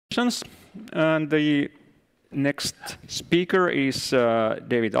And the next speaker is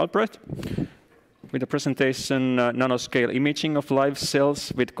David Albrecht with a presentation, Nanoscale imaging of live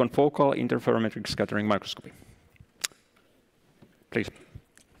cells with confocal interferometric scattering microscopy. Please.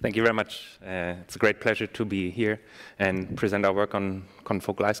 Thank you very much. It's a great pleasure to be here and present our work on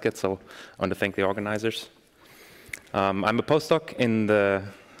confocal iSCAT, so I want to thank the organizers. I'm a postdoc in the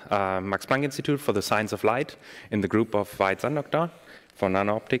Max Planck Institute for the Science of Light in the group of Weizsäcker for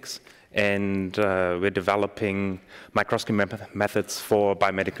nano-optics, and we're developing microscopy methods for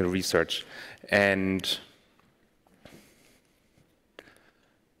biomedical research. And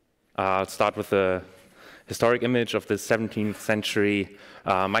I'll start with a historic image of the 17th century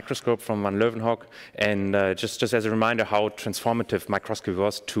microscope from van Leeuwenhoek, and just as a reminder how transformative microscopy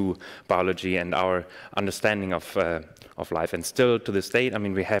was to biology and our understanding of life. And still to this date, I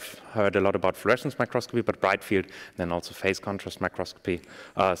mean, we have heard a lot about fluorescence microscopy, but bright field, and then also phase contrast microscopy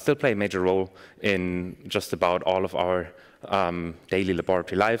still play a major role in just about all of our daily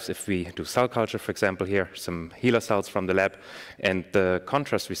laboratory lives. If we do cell culture, for example, here, some HeLa cells from the lab, and the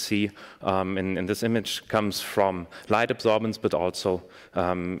contrast we see in this image comes from light absorbance, but also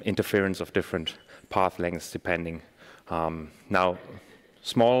interference of different path lengths depending. Now,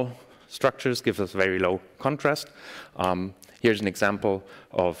 small structures give us very low contrast. Here's an example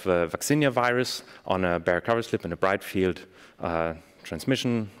of vaccinia virus on a bare cover slip in a bright field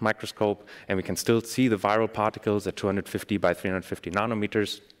transmission microscope, and we can still see the viral particles at 250 by 350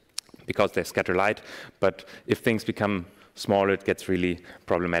 nanometers because they scatter light. But if things become smaller, it gets really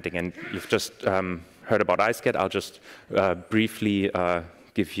problematic. And you've just heard about iSCAT. I'll just briefly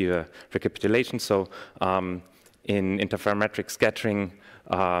give you a recapitulation. So in interferometric scattering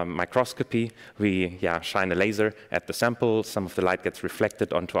microscopy, we shine a laser at the sample. Some of the light gets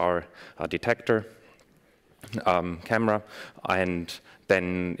reflected onto our detector camera, and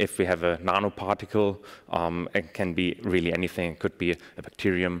then if we have a nanoparticle, it can be really anything. It could be a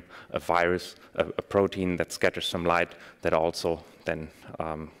bacterium, a virus, a protein that scatters some light that also then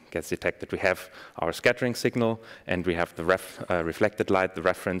gets detected. We have our scattering signal, and we have the reflected light, the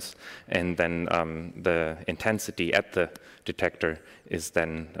reference, and then the intensity at the detector is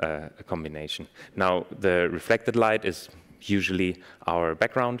then a combination. Now, the reflected light is usually our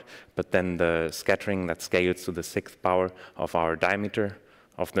background, but then the scattering that scales to the 6th power of our diameter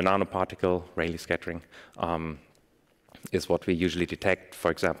of the nanoparticle, Rayleigh scattering, is what we usually detect, for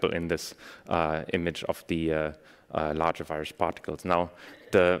example, in this image of the larger virus particles. Now,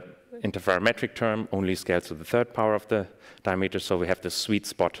 the interferometric term only scales to the 3rd power of the diameter, so we have this sweet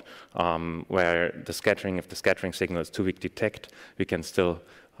spot where the scattering, if the scattering signal is too weak to detect, we can still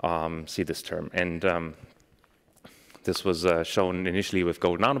see this term. And this was shown initially with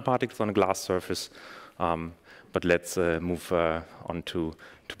gold nanoparticles on a glass surface, but let's move on to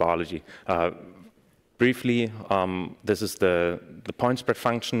biology. Briefly, this is the point spread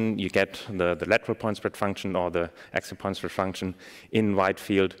function. You get the lateral point spread function or the axial point spread function in wide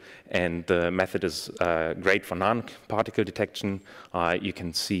field, and the method is great for nanoparticle detection. You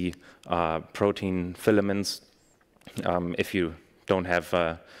can see protein filaments. If you don't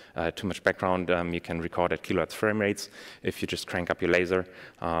have too much background, you can record at kilohertz frame rates if you just crank up your laser.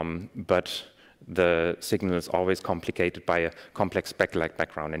 But the signal is always complicated by a complex speckle-like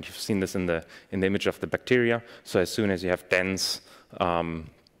background, and you've seen this in the image of the bacteria. So as soon as you have dense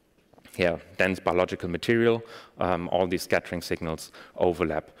biological material, all these scattering signals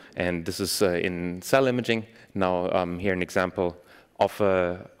overlap. And this is in cell imaging. Now, here an example of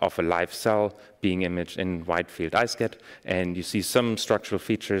a live cell being imaged in wide field iSCAT, and you see some structural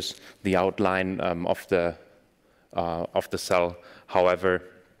features, the outline of the cell. However,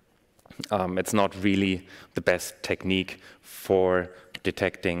 it's not really the best technique for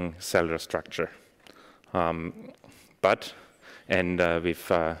detecting cellular structure. But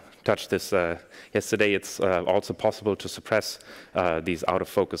we've touched this yesterday, it's also possible to suppress these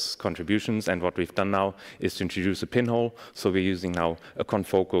out-of-focus contributions, and what we've done now is to introduce a pinhole. So we're using now a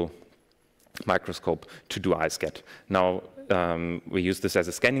confocal microscope to do iSCAT. Now, we use this as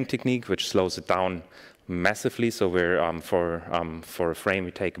a scanning technique, which slows it down massively. So we're for a frame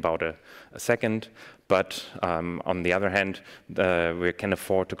we take about a second, but on the other hand, we can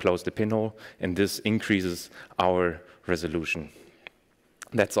afford to close the pinhole, and this increases our resolution.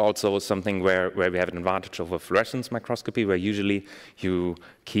 That's also something where we have an advantage over fluorescence microscopy, where usually you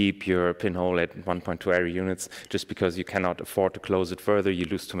keep your pinhole at 1.2 area units just because you cannot afford to close it further, you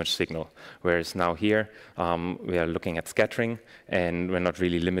lose too much signal. Whereas now here, we are looking at scattering, and we're not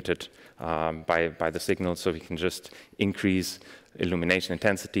really limited by the signal, so we can just increase illumination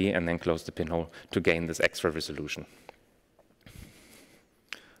intensity and then close the pinhole to gain this extra resolution.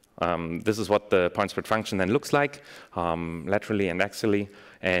 This is what the point spread function then looks like, laterally and axially,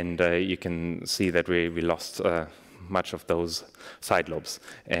 and you can see that we lost much of those side lobes.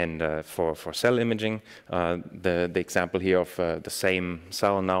 And for cell imaging, the example here of the same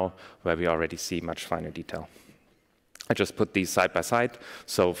cell now, where we already see much finer detail. I just put these side by side.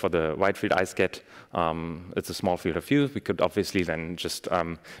 So for the wide field iSCAT, it's a small field of view. We could obviously then just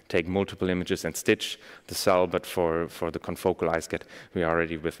take multiple images and stitch the cell, but for the confocal iSCAT, we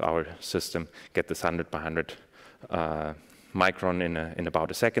already with our system get this 100 by 100 micron in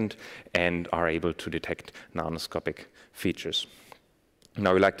about a second and are able to detect nanoscopic features.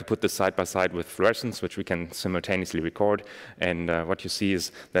 Now we like to put this side by side with fluorescence, which we can simultaneously record. And what you see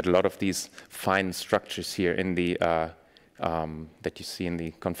is that a lot of these fine structures here in the that you see in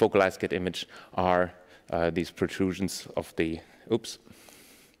the confocal iSCAT image are these protrusions of the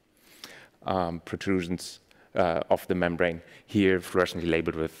protrusions of the membrane, here fluorescently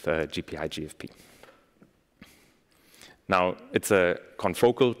labeled with GPI GFP. Now it's a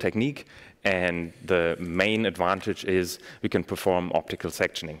confocal technique, and the main advantage is we can perform optical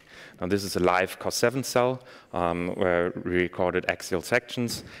sectioning. Now this is a live cos7 cell where we recorded axial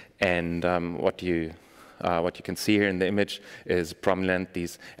sections, and what you can see here in the image is prominent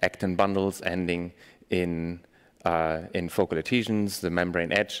these actin bundles ending in focal adhesions, the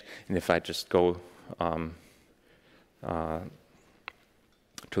membrane edge. And if I just go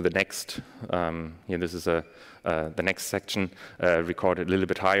to the next, here this is the next section recorded a little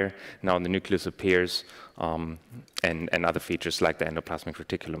bit higher. Now the nucleus appears and other features like the endoplasmic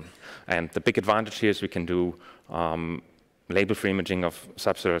reticulum. And the big advantage here is we can do label-free imaging of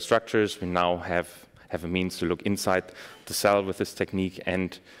subcellular structures. We now have a means to look inside the cell with this technique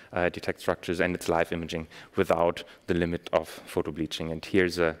and detect structures and its live imaging without the limit of photobleaching. And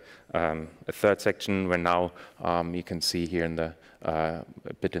here's a third section where now you can see here in the a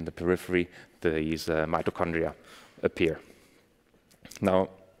bit in the periphery these mitochondria appear. Now,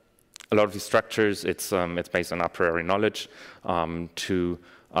 a lot of these structures, it's based on a priori knowledge to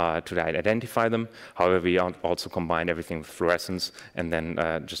identify them. However, we also combined everything with fluorescence and then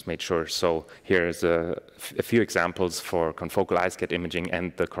just made sure. So here's a few examples for confocal iSCAT imaging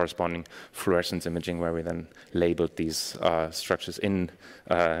and the corresponding fluorescence imaging, where we then labeled these structures in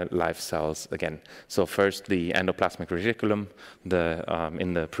live cells again. So first, the endoplasmic reticulum,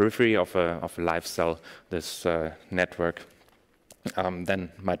 in the periphery of a live cell, this network.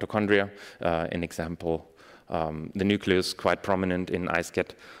 Then mitochondria, an example. The nucleus quite prominent in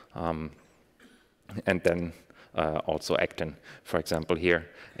iSCAT, and then also actin, for example, here.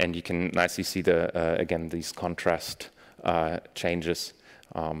 And you can nicely see again these contrast changes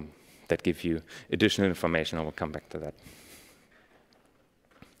that give you additional information. I will come back to that.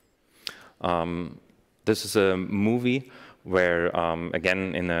 This is a movie where,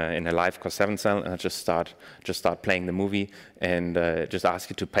 again, in a live cos7 cell, I just start playing the movie and just ask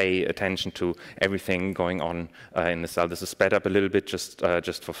you to pay attention to everything going on in the cell. This is sped up a little bit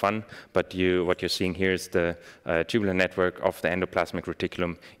just for fun, but what you're seeing here is the tubular network of the endoplasmic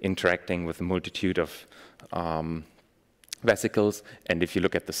reticulum interacting with a multitude of vesicles. And if you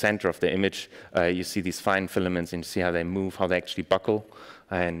look at the center of the image, you see these fine filaments, and you see how they move, how they actually buckle.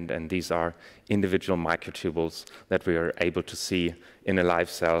 And these are individual microtubules that we are able to see in a live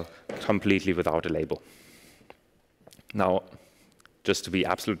cell completely without a label. Now, just to be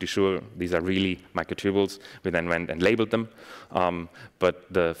absolutely sure, these are really microtubules. We then went and labeled them. But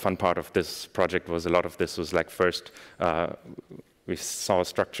the fun part of this project was a lot of this was like first, we saw a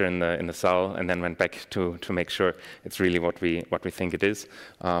structure in the cell and then went back to make sure it's really what we think it is.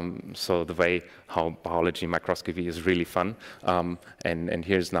 So the way how biology microscopy is really fun. And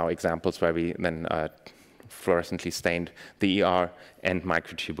here's now examples where we then fluorescently stained the ER and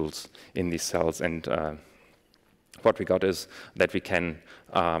microtubules in these cells. And what we got is that we can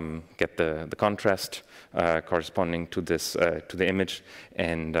get the contrast corresponding to this to the image,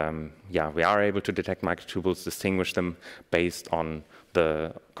 and yeah, we are able to detect microtubules, distinguish them based on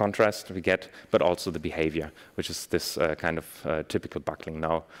the contrast we get, but also the behavior, which is this kind of typical buckling.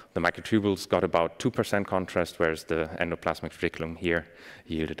 Now, the microtubules got about 2% contrast, whereas the endoplasmic reticulum here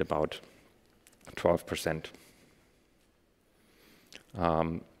yielded about 12%.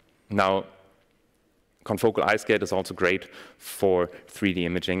 Now, confocal iSCAT is also great for 3D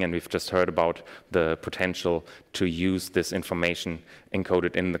imaging, and we've just heard about the potential to use this information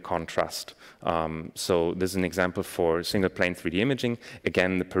encoded in the contrast. So this is an example for single plane 3D imaging.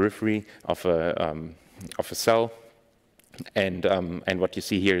 Again, the periphery of a cell. And what you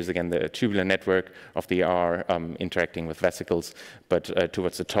see here is, again, the tubular network of the ER interacting with vesicles. But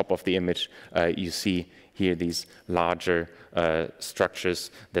towards the top of the image, you see here these larger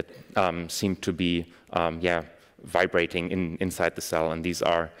structures that seem to be vibrating inside the cell. And these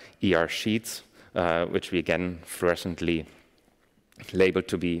are ER sheets, which we, again, fluorescently labeled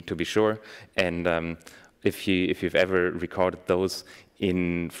to be sure. And if you've ever recorded those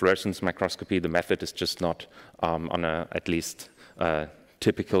in fluorescence microscopy, the method is just not on a, at least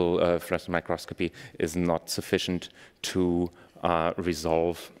typical fluorescence microscopy, is not sufficient to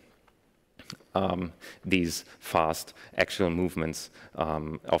resolve these fast actual movements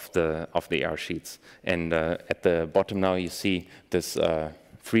of the ER sheets. And at the bottom now you see this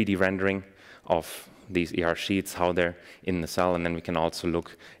 3D rendering of these ER sheets, how they're in the cell, and then we can also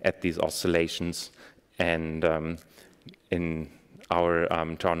look at these oscillations. And to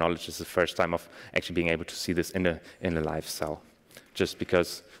our knowledge, this is the first time of actually being able to see this in a live cell, just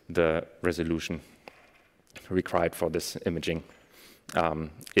because the resolution required for this imaging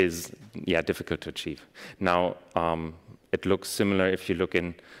is difficult to achieve. Now, it looks similar if you look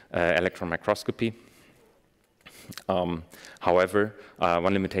in electron microscopy. However,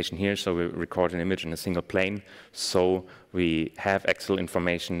 one limitation here, so we record an image in a single plane, so we have axial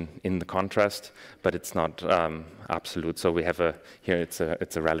information in the contrast, but it's not absolute. So we have here it's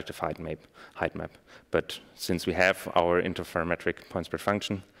a relative height map. But since we have our interferometric points per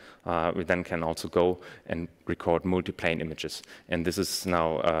function, we then can also go and record multiplane images. And this is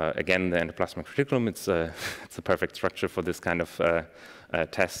now, again, the endoplasmic reticulum. It's a perfect structure for this kind of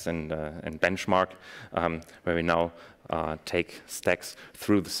test and benchmark, where we now take stacks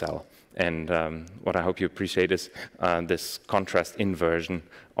through the cell. And what I hope you appreciate is this contrast inversion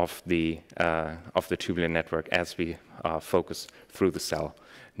of the tubular network as we focus through the cell.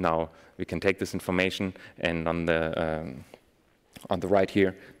 Now we can take this information, and on the right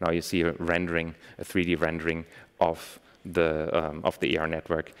here, now you see a rendering, a 3D rendering of the ER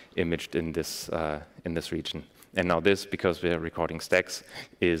network imaged in this region. And now this, because we're recording stacks,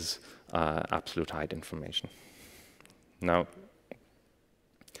 is absolute height information. Now,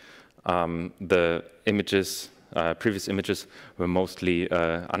 the images, previous images were mostly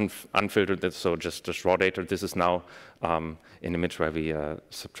unfiltered, so just raw data. This is now an image where we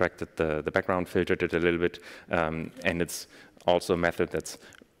subtracted the background, filtered it a little bit, and it's also a method that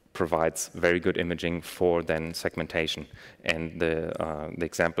provides very good imaging for then segmentation. And the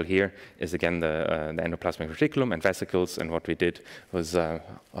example here is, again, the endoplasmic reticulum and vesicles, and what we did was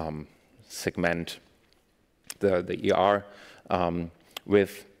segment the ER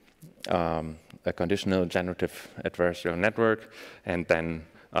with a conditional generative adversarial network, and then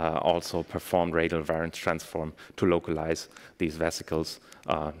also performed radial variance transform to localize these vesicles,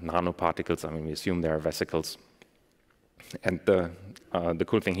 nanoparticles. I mean, we assume they are vesicles. And the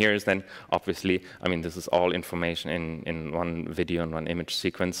cool thing here is then, obviously, I mean, this is all information in one video and one image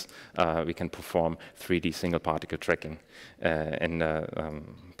sequence. We can perform 3D single particle tracking. And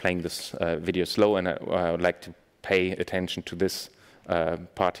playing this video slow, and I would like to pay attention to this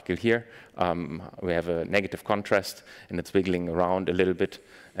particle here. We have a negative contrast, and it's wiggling around a little bit,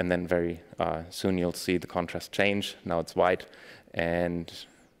 and then very soon you'll see the contrast change. Now it's white, and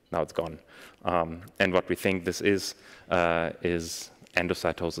now it's gone. And what we think this is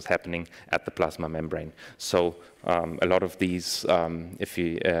endocytosis happening at the plasma membrane. So a lot of these, if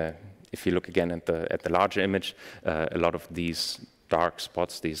you look again at the larger image, a lot of these dark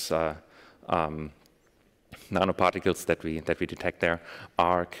spots, these nanoparticles that we detect there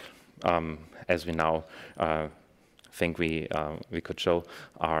are, as we now think we could show,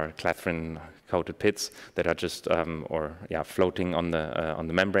 are clathrin-coated pits that are just floating on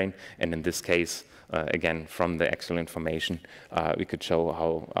the membrane. And in this case, again, from the axial information, we could show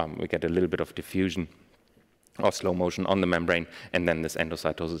how we get a little bit of diffusion or slow motion on the membrane, and then this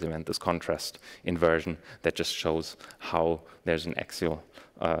endocytosis event, this contrast inversion that just shows how there's an axial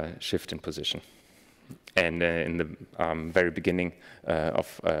shift in position. And in the very beginning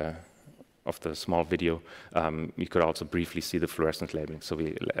of the small video, you could also briefly see the fluorescence labeling. So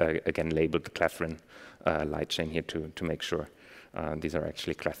we again labeled the clathrin light chain here to make sure these are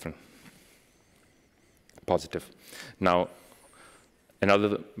actually clathrin positive. Now,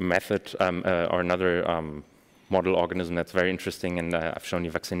 another method or another model organism that's very interesting, and I've shown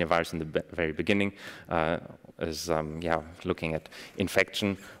you vaccinia virus in the very beginning, is looking at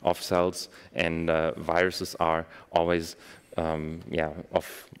infection of cells, and viruses are always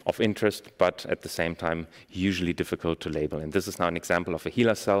of interest, but at the same time usually difficult to label. And this is now an example of a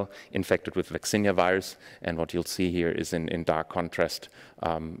HeLa cell infected with vaccinia virus. And what you'll see here is in dark contrast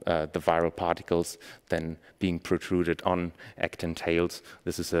the viral particles then being protruded on actin tails.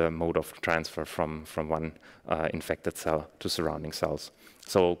 This is a mode of transfer from one infected cell to surrounding cells.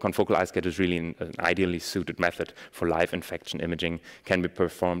 So confocal iSCAT is really an ideally suited method for live infection imaging. Can be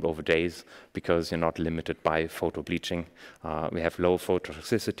performed over days because you're not limited by photobleaching. We have low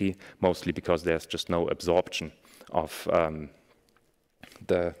phototoxicity, mostly because there's just no absorption of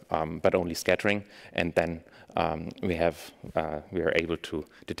but only scattering. And then we are able to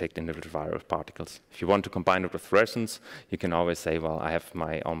detect individual viral particles. If you want to combine it with fluorescence, you can always say, well, I have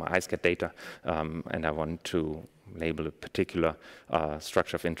all my iSCAT data, and I want to label a particular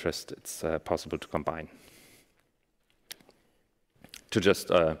structure of interest. It's possible to combine. To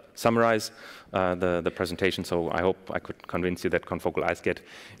just summarize the presentation, so I hope I could convince you that confocal iSCAT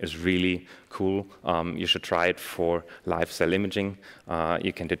is really cool. You should try it for live cell imaging.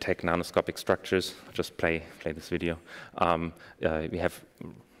 You can detect nanoscopic structures. Just play this video. We have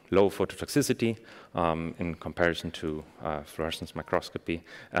low phototoxicity in comparison to fluorescence microscopy,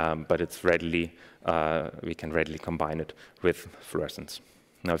 but it's we can readily combine it with fluorescence.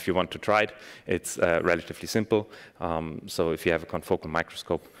 Now, if you want to try it, it's relatively simple. So if you have a confocal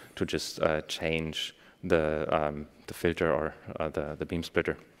microscope, to just change the filter or the beam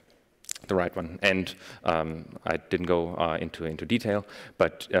splitter, the right one. And I didn't go into detail,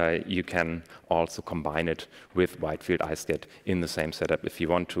 but you can also combine it with wide field iSCAT in the same setup if you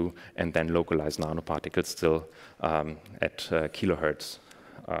want to, and then localize nanoparticles still at kilohertz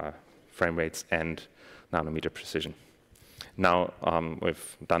frame rates and nanometer precision. Now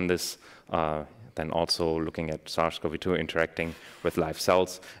we've done this, then also looking at SARS-CoV-2 interacting with live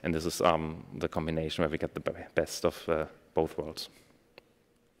cells, and this is the combination where we get the best of both worlds.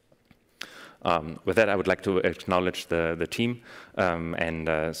 With that, I would like to acknowledge the team,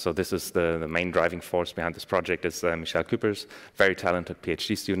 so this is the main driving force behind this project is Michelle Küppers, very talented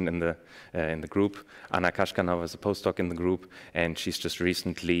PhD student in the group. Anna Kashkanova is a postdoc in the group, and she's just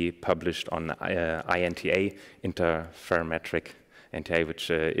recently published on INTA, interferometric NTA,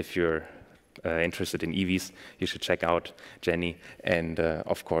 which if you're interested in EVs, you should check out Jenny, and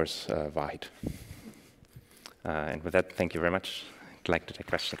of course Vahid. And with that, thank you very much. I'd like to take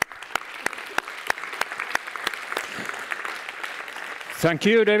questions. Thank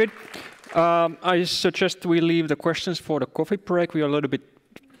you, David. I suggest we leave the questions for the coffee break. We are a little bit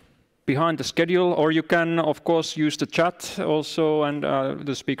behind the schedule, or you can, of course, use the chat also, and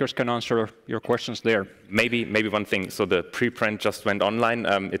the speakers can answer your questions there. Maybe one thing. So the preprint just went online.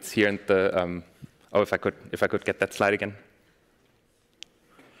 It's here in the. Oh, if I could get that slide again.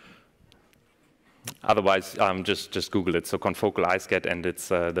 Otherwise, just Google it. So confocal iSCAT, and it's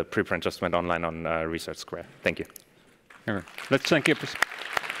the preprint just went online on Research Square. Thank you. Let's thank you.